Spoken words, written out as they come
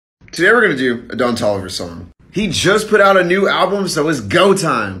Today we're gonna do a Don Toliver song. He just put out a new album, so it's go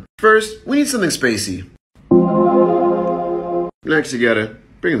time. First, we need something spacey. Next, you gotta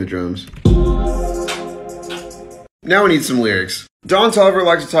bring in the drums. Now we need some lyrics. Don Toliver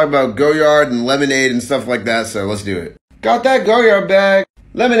likes to talk about Goyard and lemonade and stuff like that, so let's do it. Got that Goyard bag,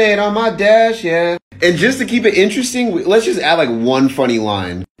 lemonade on my dash, yeah. And just to keep it interesting, let's just add like one funny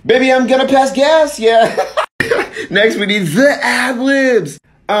line. Baby, I'm gonna pass gas, yeah. Next, we need the ad-libs.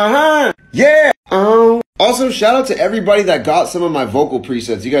 Yeah. Also, shout out to everybody that got some of my vocal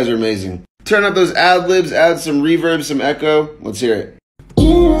presets. You guys are amazing. Turn up those ad-libs, add some reverb, some echo. Let's hear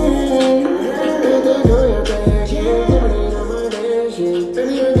it.